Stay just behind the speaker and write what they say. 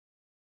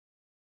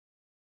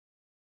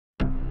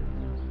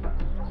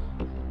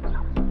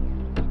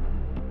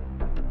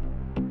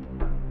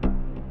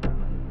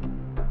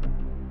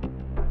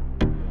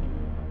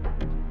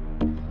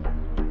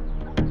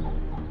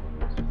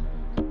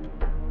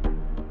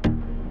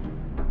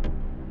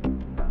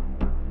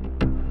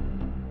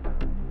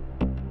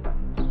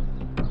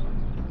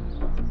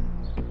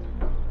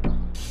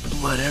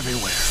blood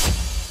everywhere.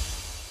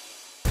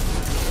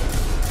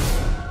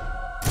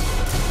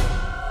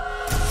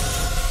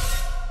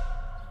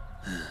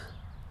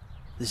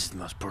 This is the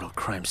most brutal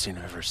crime scene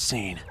I've ever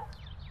seen.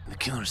 The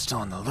killer's still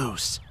on the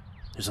loose.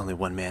 There's only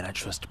one man I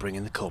trust to bring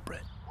in the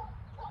culprit.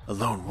 A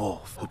lone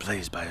wolf who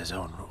plays by his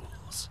own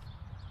rules.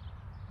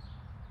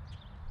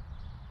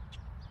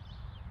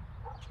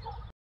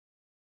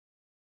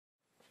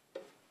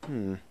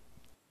 The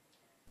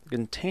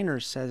container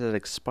says it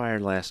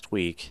expired last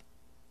week.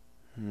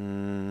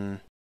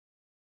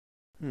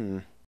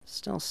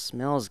 Still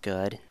smells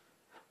good.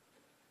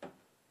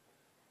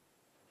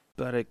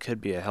 But it could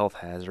be a health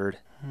hazard.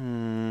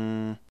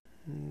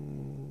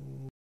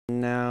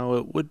 Now,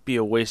 it would be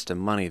a waste of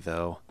money,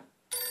 though.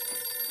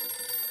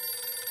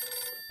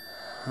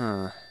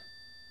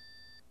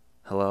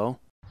 Hello?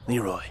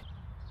 Leroy.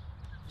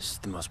 This is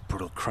the most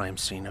brutal crime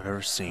scene I've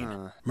ever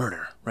seen.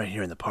 Murder, right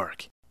here in the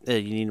park.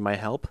 You need my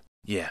help?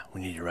 Yeah,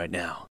 we need you right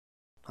now.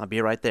 I'll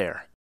be right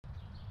there.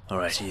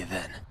 Alright, see you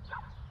then.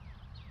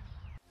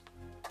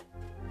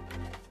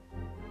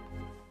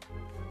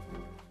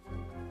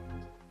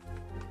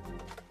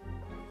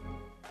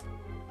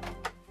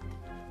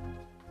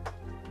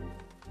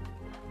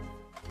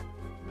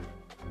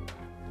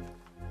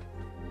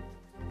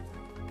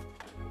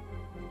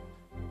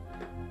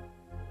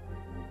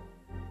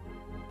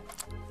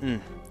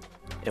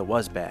 It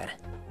was bad.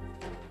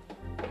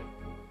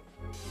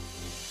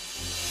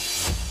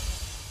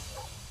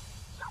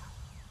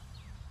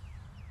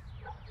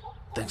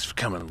 Thanks for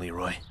coming,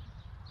 Leroy.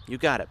 You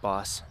got it,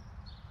 boss.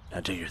 Now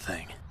do your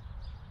thing.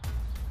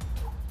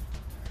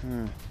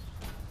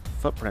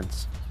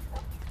 Footprints.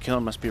 The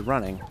killer must be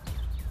running.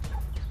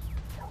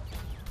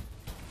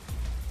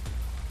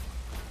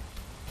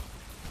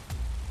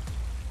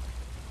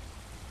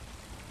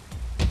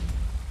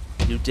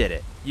 You did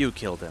it. You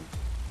killed him.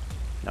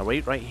 Now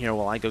wait right here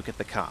while I go get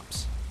the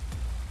cops.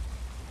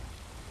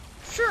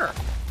 Sure.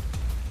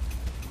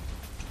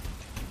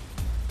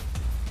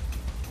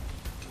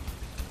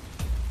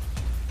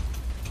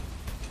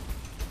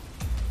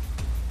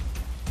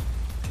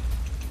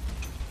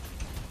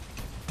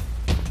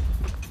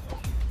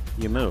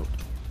 You moved.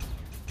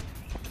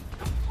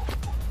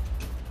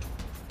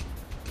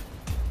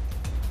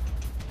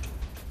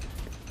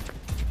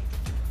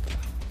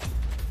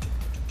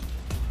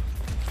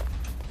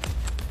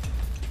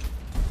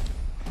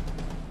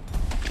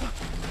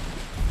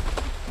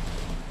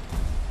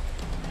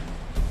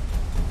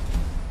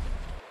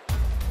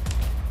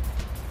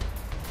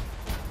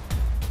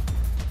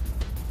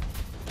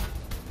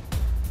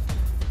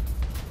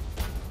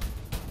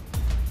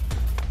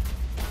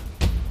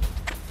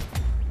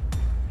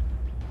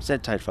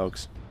 Sit tight,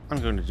 folks.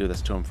 I'm going to do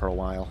this to him for a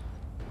while.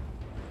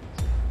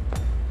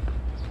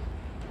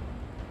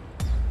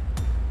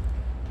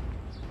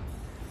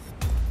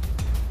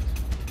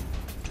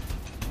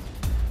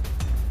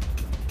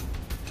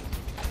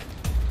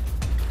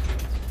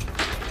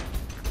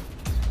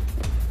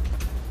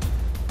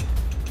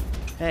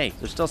 Hey,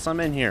 there's still some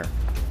in here.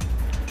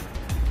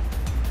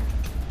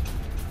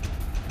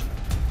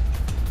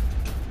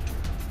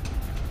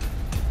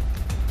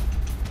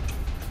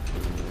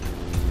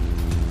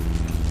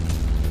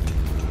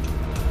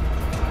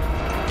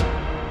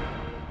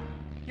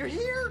 You're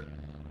here?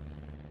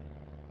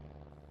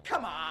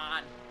 Come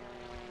on!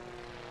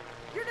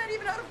 You're not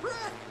even out of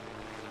breath!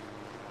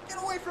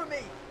 Get away from me!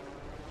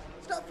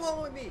 Stop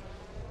following me!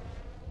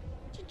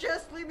 Would you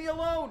just leave me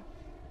alone?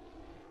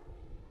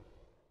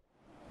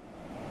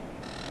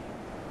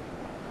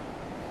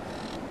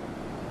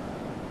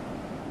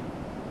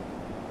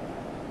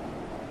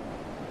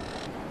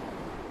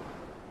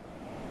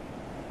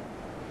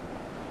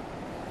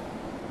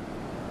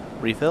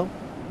 Refill?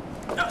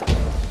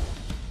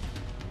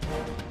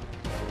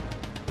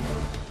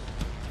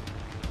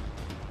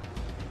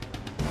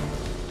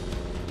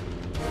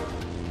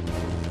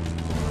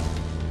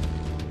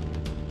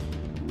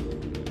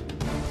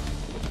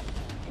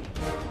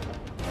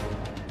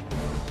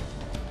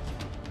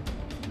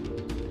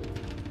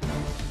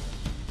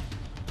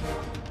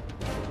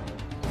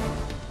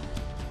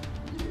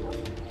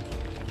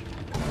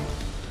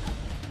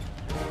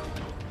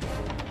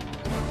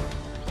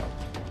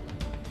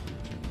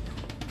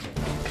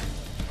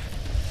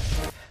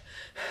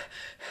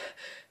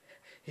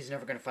 He's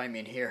never gonna find me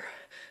in here.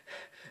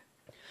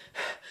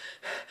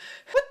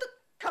 What the?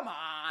 Come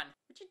on!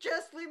 Would you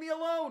just leave me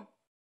alone?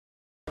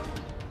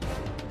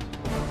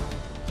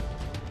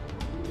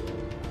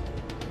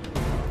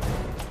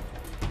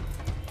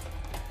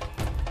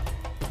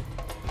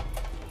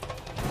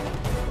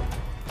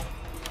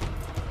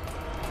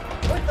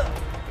 What the?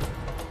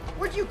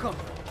 Where'd you come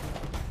from?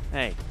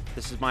 Hey,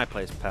 this is my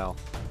place, pal.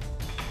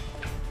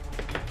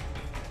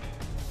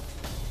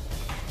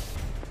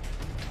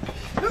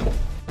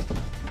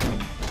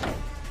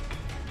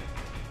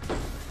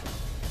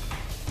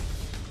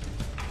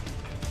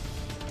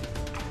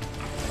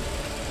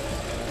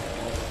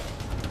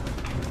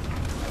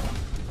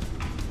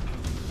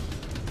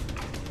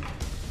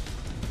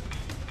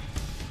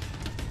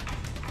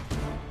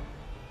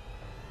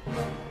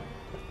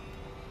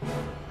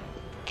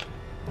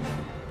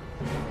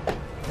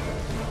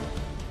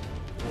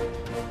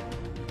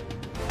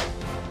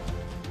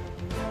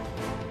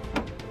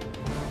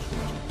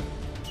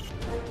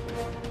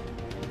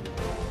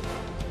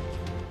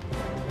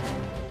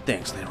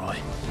 Thanks, Leroy.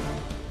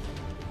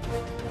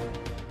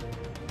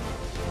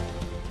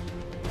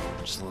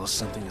 Just a little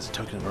something as a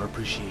token of our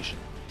appreciation.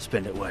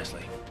 Spend it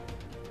wisely.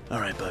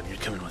 Alright, bub, you're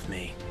coming with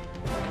me.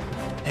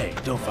 Hey,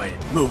 don't fight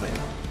it. Move it.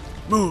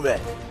 Move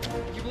it!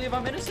 You believe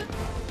I'm innocent?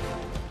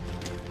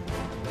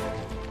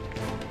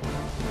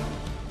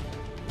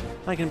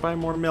 I can buy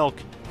more milk.